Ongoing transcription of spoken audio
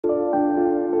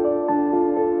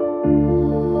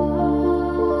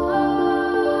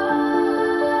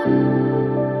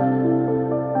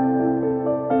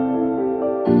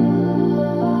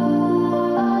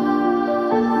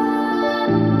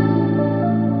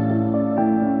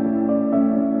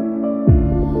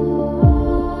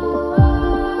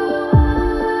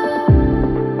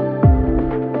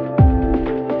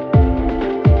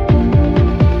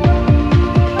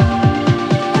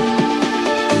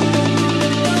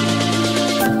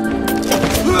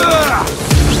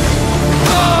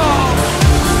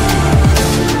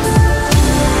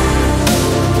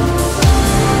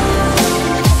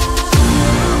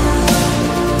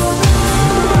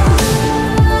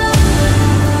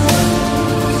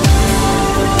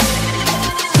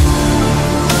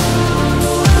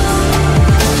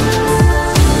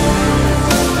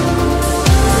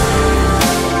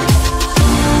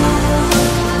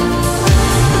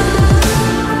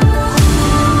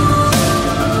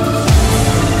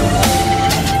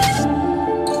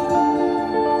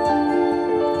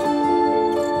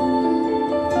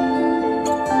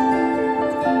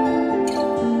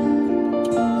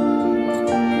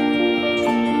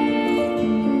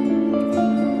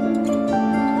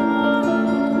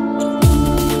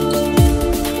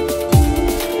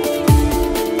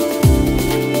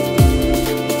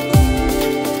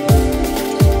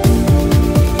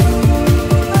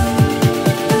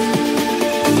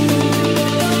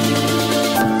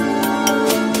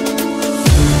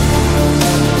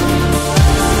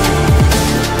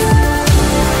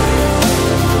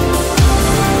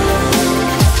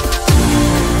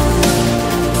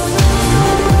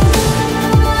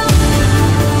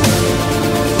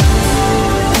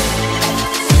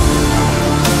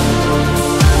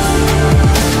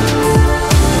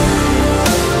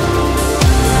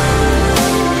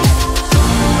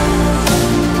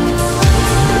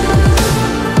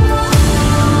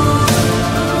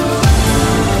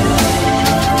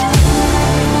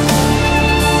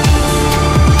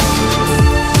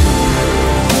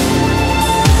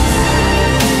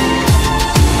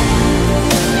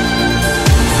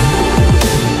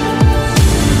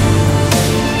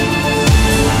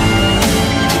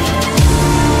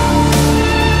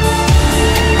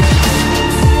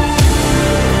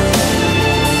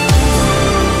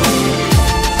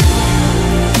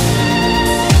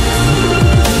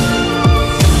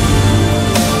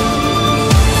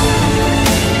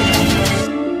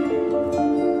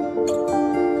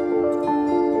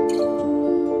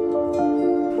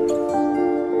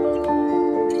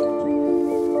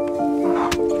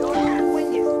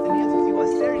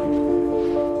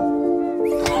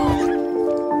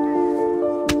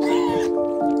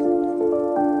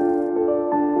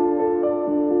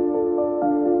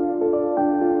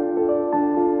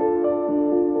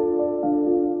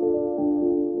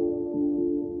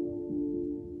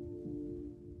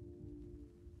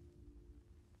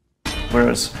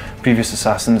Whereas previous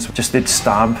assassins, just they'd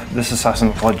stab. This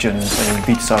assassin bludgeons and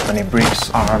he beats up and he breaks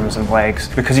arms and legs.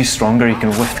 Because he's stronger, he can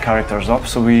lift characters up,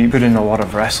 so we put in a lot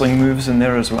of wrestling moves in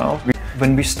there as well.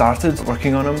 When we started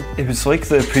working on him, it was like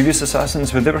the previous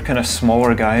assassins, where they were kind of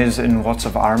smaller guys in lots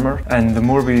of armour, and the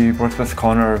more we worked with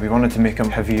Connor, we wanted to make him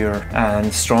heavier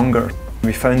and stronger.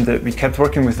 We found that we kept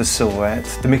working with the silhouette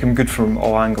to make him good from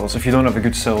all angles. If you don't have a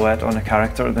good silhouette on a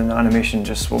character, then the animation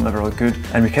just will never look good.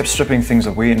 And we kept stripping things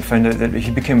away and found out that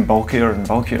he became bulkier and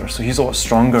bulkier, so he's a lot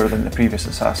stronger than the previous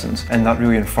assassins, and that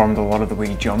really informed a lot of the way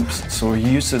he jumps. So he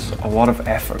uses a lot of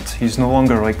effort. He's no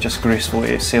longer like just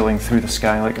gracefully sailing through the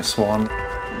sky like a swan.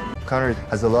 Connor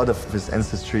has a lot of his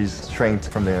ancestry's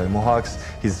strength from the Mohawks.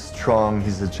 He's strong,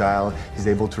 he's agile, he's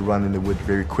able to run in the wood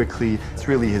very quickly. It's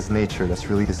really his nature, that's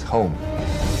really his home.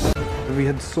 We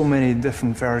had so many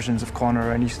different versions of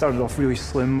Connor, and he started off really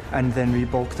slim, and then we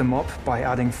bulked him up by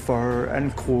adding fur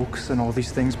and cloaks and all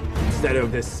these things. Instead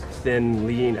of this thin,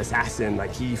 lean assassin,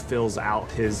 like he fills out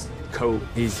his coat.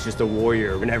 He's just a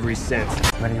warrior in every sense.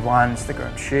 When he lands, the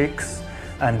ground shakes.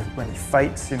 And when he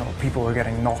fights, you know, people are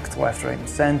getting knocked left, right, and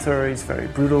center. He's very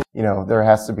brutal. You know, there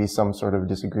has to be some sort of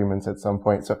disagreements at some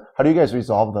point. So how do you guys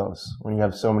resolve those when you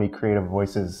have so many creative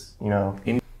voices, you know?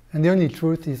 And the only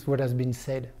truth is what has been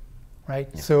said, right?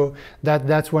 Yeah. So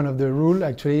that's one of the rules,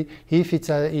 actually. If it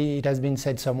has been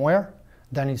said somewhere,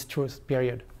 then it's truth,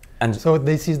 period. And so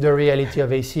this is the reality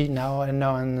of AC now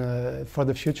and for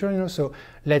the future, you know. So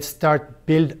let's start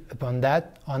build upon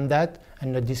that, on that,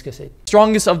 and not discuss it.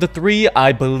 Strongest of the three,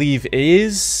 I believe,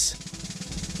 is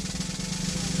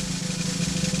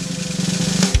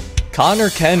Connor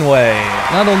Kenway.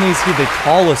 Not only is he the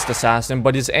tallest assassin,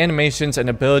 but his animations and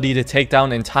ability to take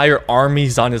down entire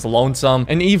armies on his lonesome,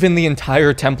 and even the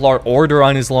entire Templar Order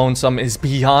on his lonesome, is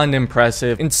beyond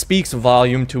impressive and speaks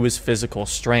volume to his physical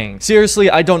strength. Seriously,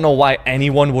 I don't know why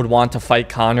anyone would want to fight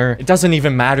Connor. It doesn't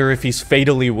even matter if he's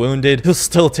fatally wounded, he'll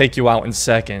still take you out in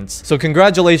seconds. So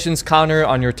congratulations, Connor,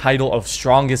 on your title of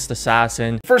Strongest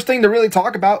Assassin. First thing to really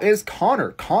talk about is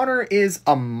Connor. Connor is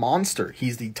a monster.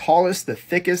 He's the tallest, the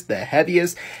thickest, the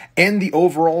heaviest, and the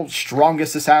overall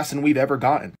strongest assassin we've ever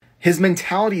gotten. His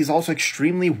mentality is also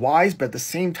extremely wise, but at the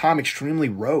same time extremely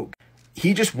rogue.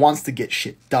 He just wants to get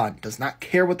shit done, does not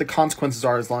care what the consequences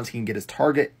are as long as he can get his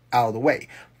target out of the way.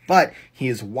 But he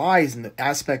is wise in the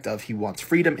aspect of he wants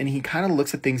freedom, and he kind of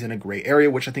looks at things in a gray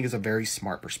area, which I think is a very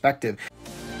smart perspective.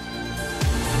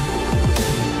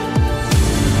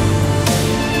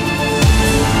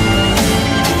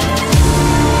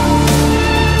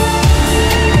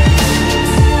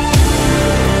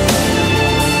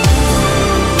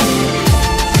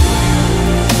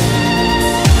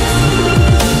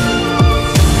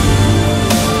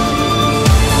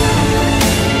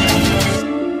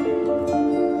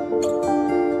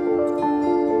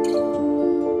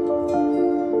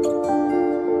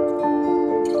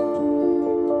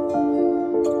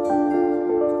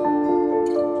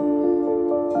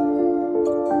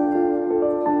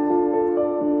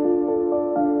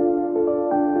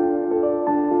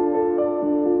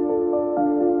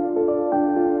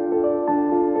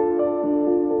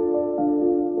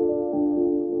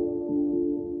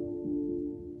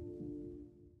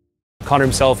 Connor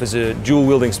himself is a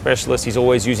dual-wielding specialist. He's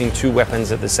always using two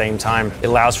weapons at the same time. It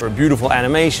allows for a beautiful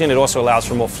animation. It also allows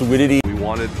for more fluidity. We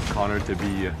wanted Connor to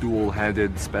be a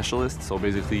dual-handed specialist, so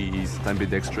basically he's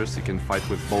ambidextrous. He can fight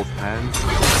with both hands.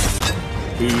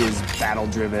 He is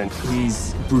battle-driven.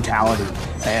 He's brutality,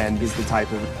 and he's the type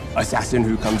of assassin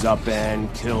who comes up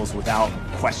and kills without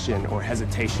question or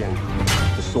hesitation.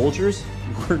 The soldiers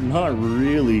were not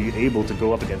really able to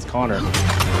go up against Connor.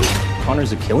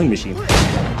 Connor's a killing machine.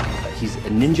 He's a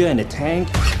ninja and a tank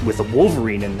with a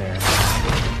Wolverine in there.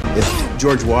 If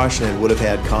George Washington would have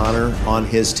had Connor on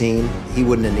his team, he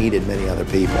wouldn't have needed many other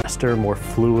people. Faster, more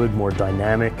fluid, more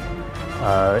dynamic.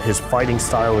 His fighting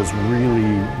style is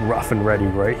really rough and ready,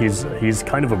 right? He's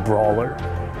kind of a brawler,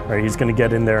 right? He's going to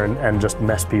get in there and just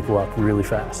mess people up really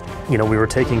fast. You know, we were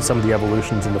taking some of the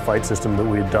evolutions in the fight system that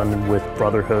we had done with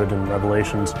Brotherhood and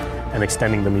Revelations and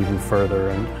extending them even further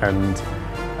and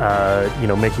you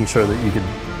know, making sure that you could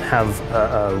have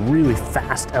a really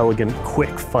fast, elegant,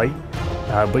 quick fight,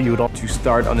 but you would also to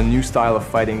start on a new style of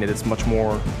fighting that is much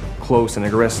more close and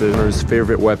aggressive. His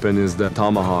favorite weapon is the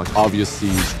tomahawk.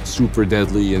 Obviously, super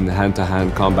deadly in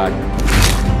hand-to-hand combat.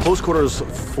 Close quarters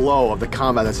flow of the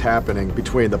combat that's happening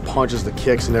between the punches, the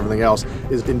kicks, and everything else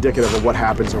is indicative of what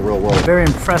happens in the real world. Very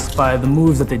impressed by the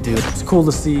moves that they do. It's cool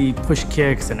to see push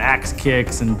kicks and axe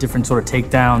kicks and different sort of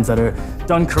takedowns that are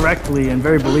done correctly and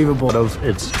very believable.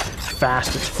 It's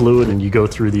fast, it's fluid, and you go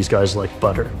through these guys like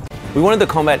butter. We wanted the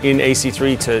combat in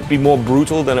AC3 to be more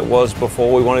brutal than it was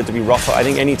before. We wanted it to be rougher. I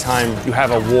think anytime you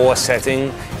have a war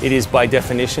setting, it is by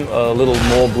definition a little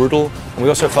more brutal. And we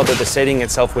also felt that the setting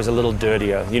itself was a little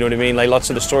dirtier. You know what I mean? Like lots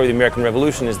of the story of the American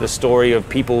Revolution is the story of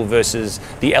people versus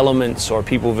the elements, or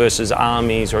people versus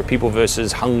armies, or people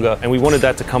versus hunger. And we wanted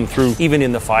that to come through even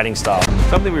in the fighting style.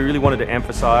 Something we really wanted to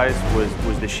emphasize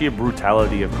was the sheer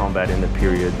brutality of combat in the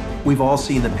period. We've all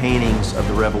seen the paintings of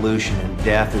the revolution, and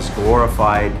death is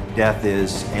glorified, death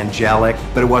is angelic,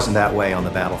 but it wasn't that way on the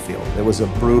battlefield. It was a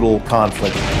brutal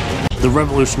conflict. The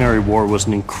Revolutionary War was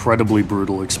an incredibly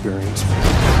brutal experience.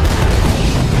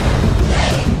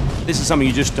 This is something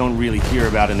you just don't really hear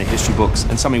about in the history books,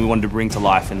 and something we wanted to bring to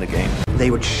life in the game.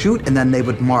 They would shoot and then they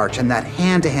would march, and that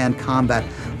hand-to-hand combat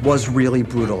was really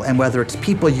brutal. And whether it's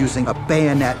people using a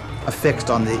bayonet affixed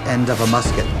on the end of a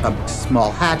musket, a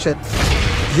small hatchet,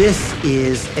 this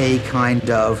is a kind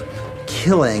of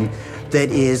killing that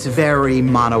is very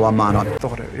mano a mano. I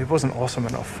thought it wasn't awesome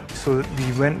enough, so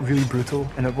we went really brutal,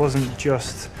 and it wasn't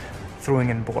just throwing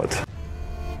in blood.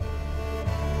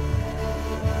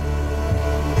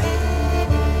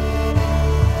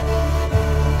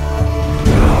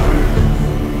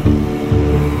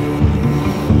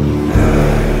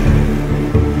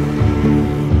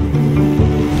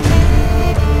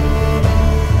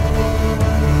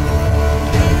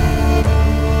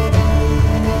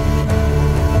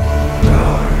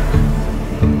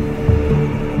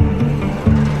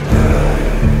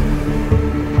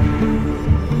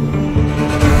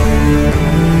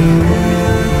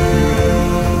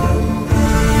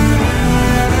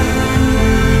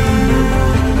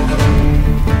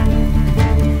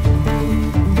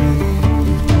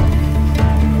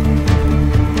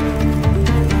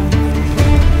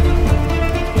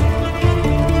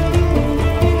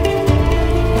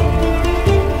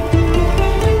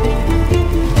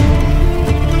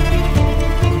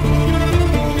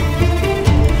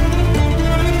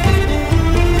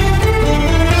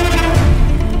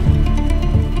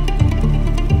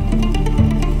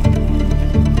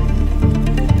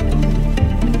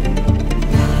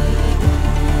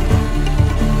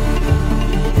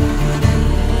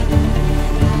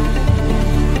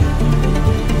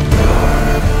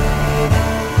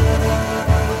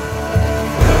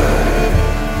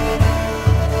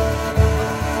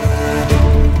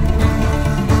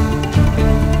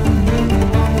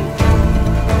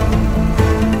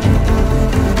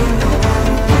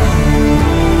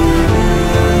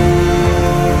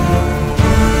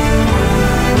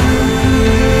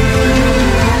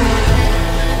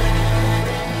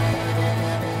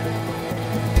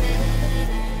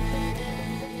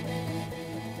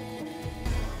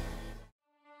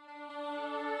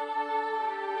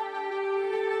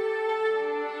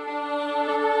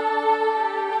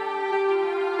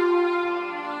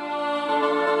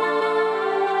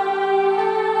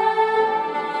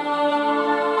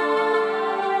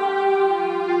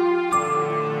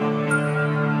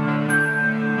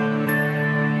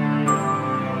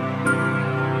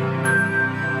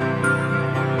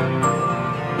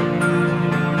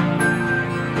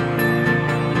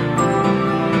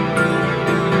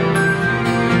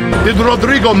 Did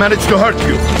Rodrigo manage to hurt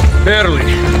you? Barely.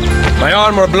 My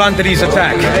armor blunted his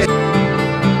attack.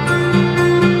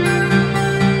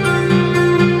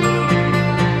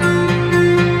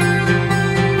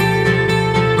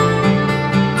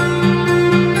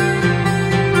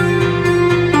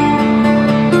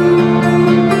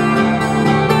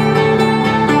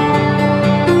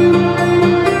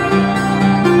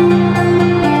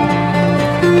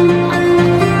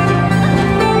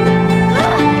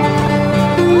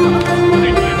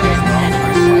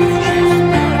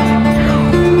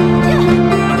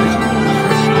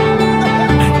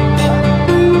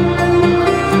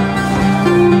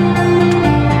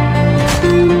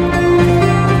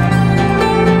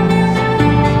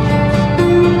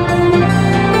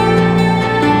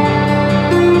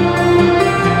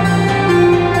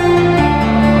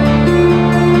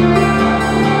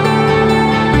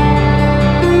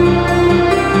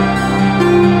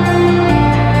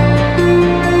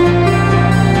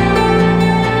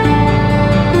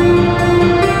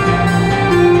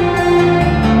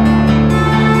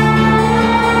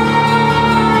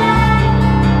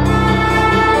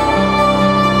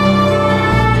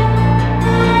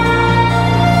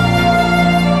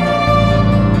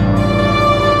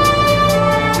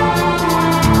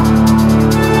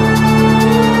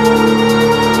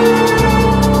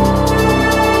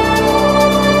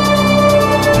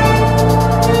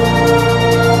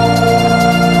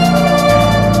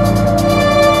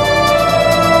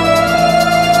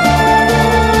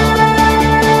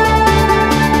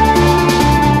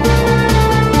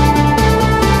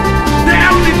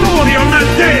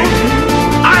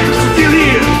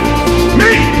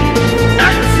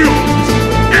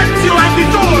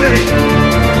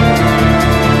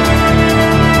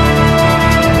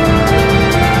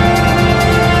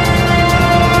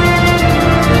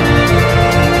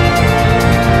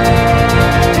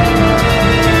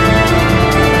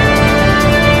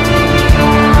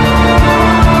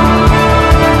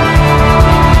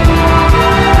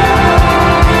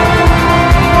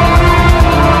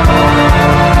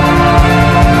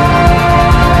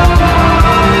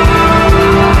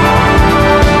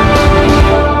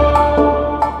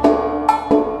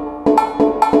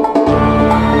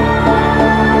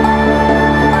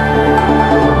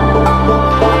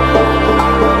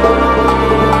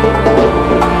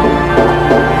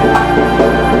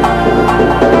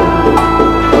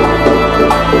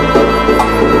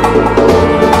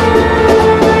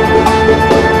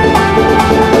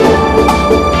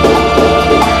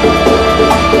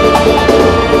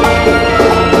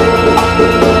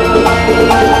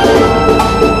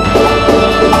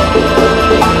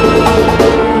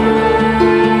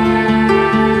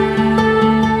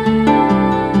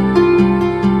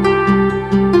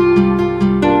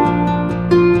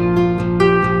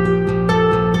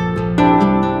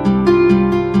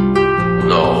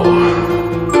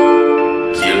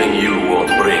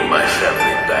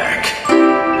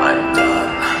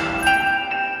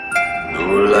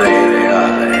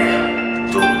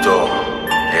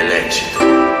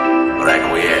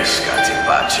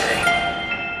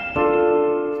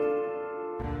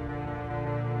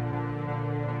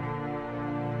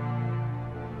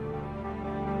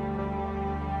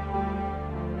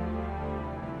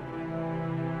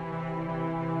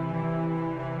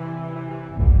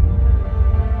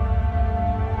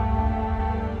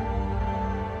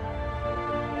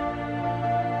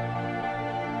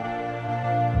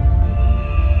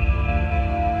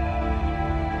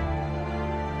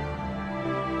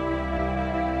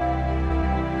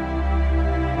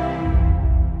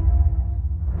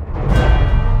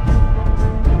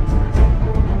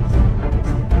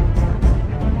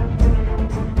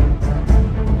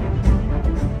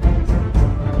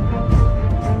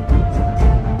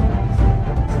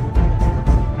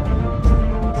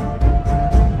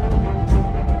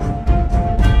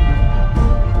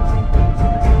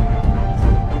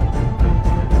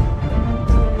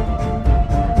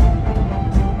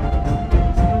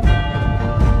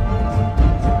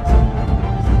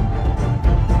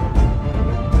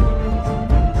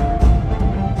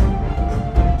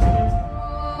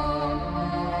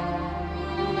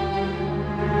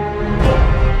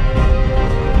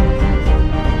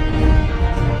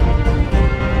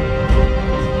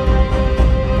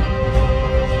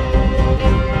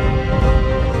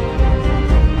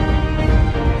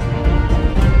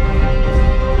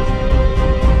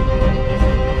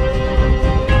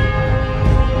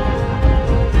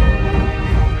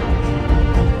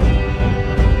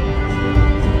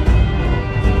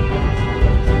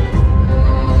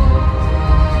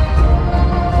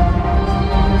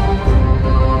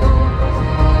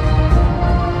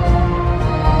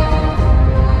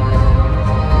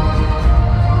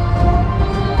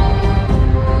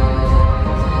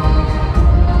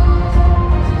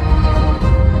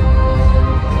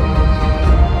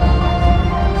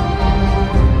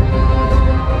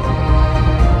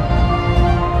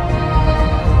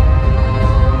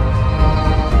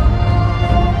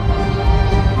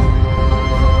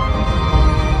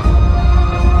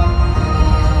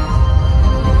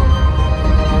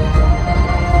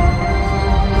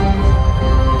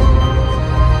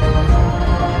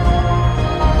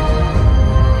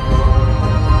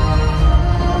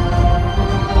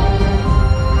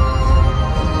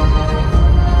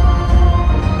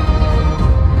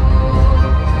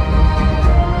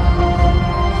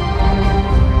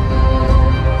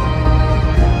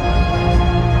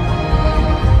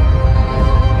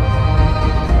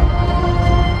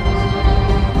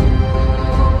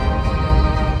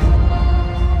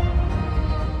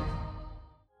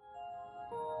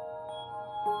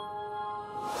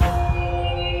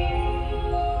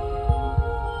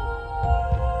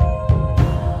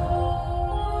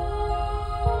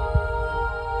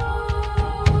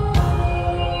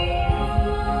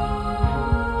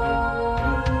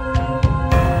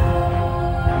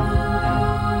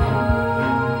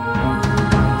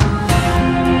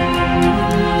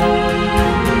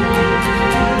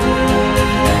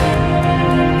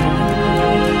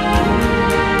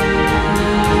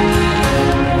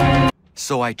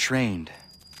 so I trained.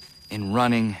 In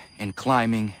running, in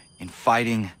climbing, in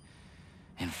fighting,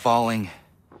 in falling.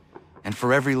 And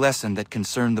for every lesson that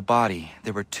concerned the body,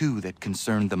 there were two that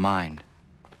concerned the mind.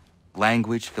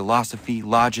 Language, philosophy,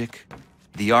 logic,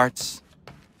 the arts.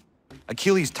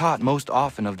 Achilles taught most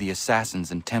often of the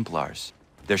assassins and Templars,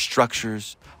 their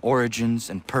structures, origins,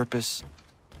 and purpose.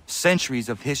 Centuries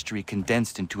of history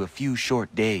condensed into a few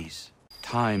short days.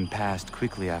 Time passed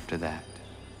quickly after that.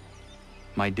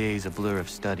 My days a blur of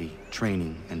study,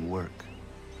 training, and work.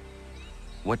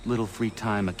 What little free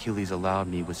time Achilles allowed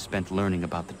me was spent learning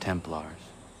about the Templars,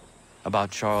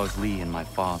 about Charles Lee and my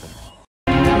father.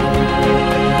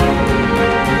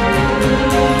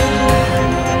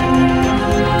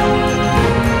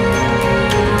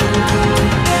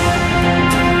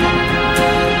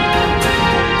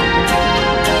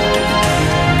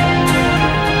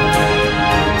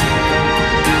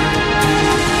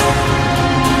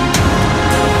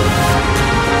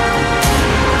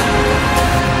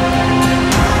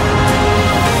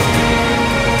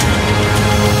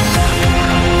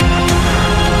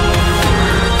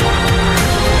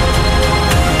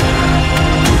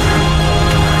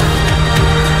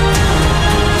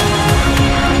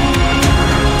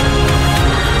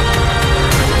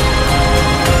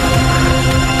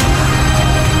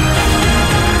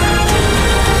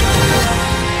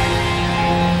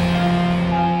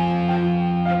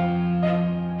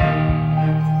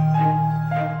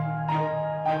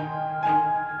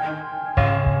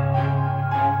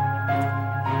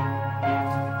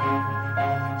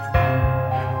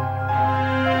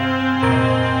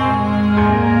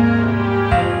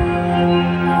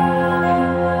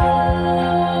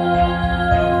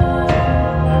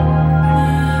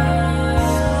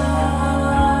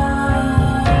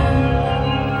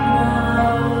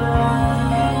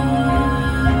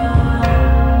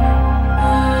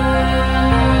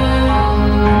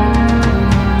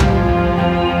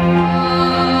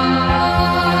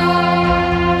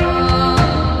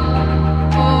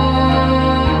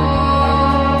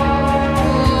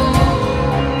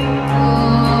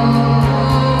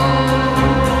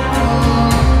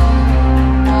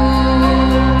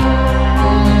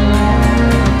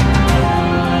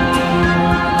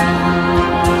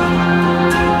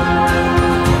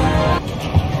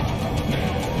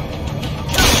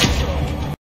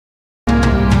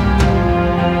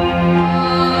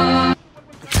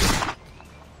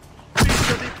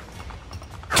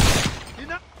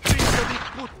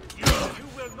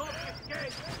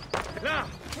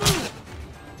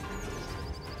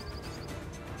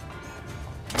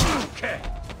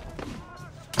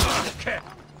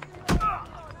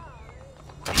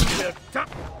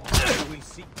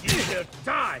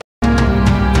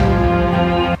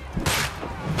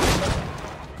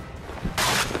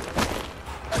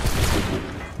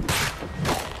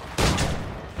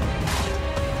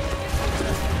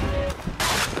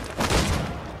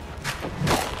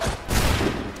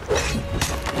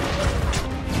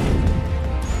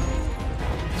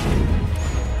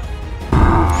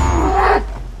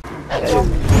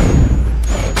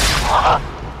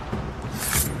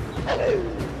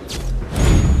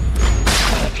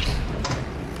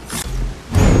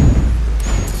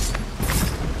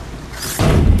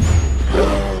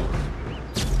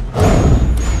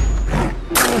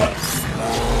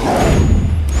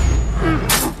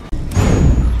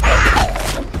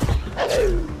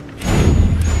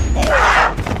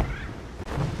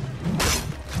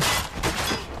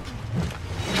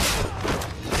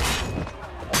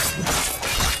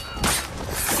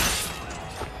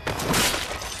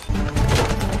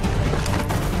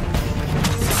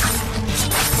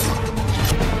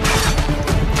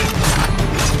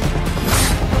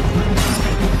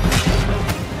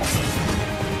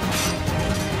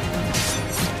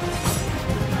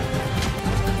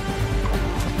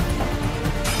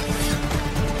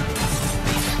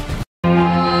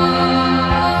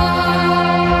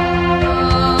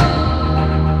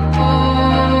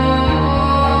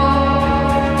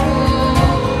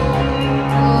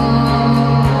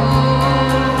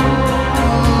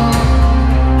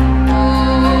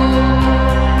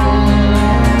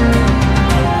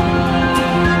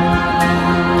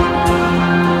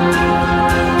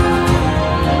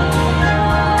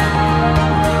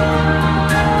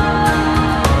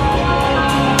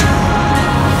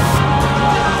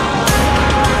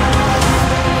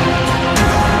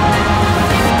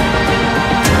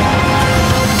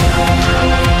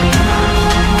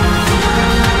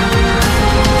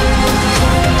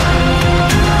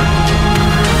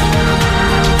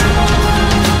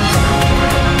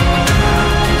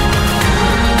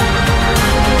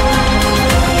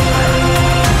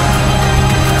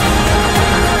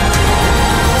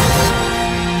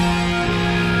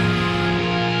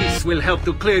 enough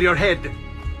to clear your head.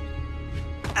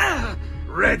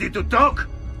 Ready to talk?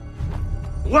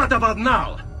 What about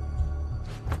now?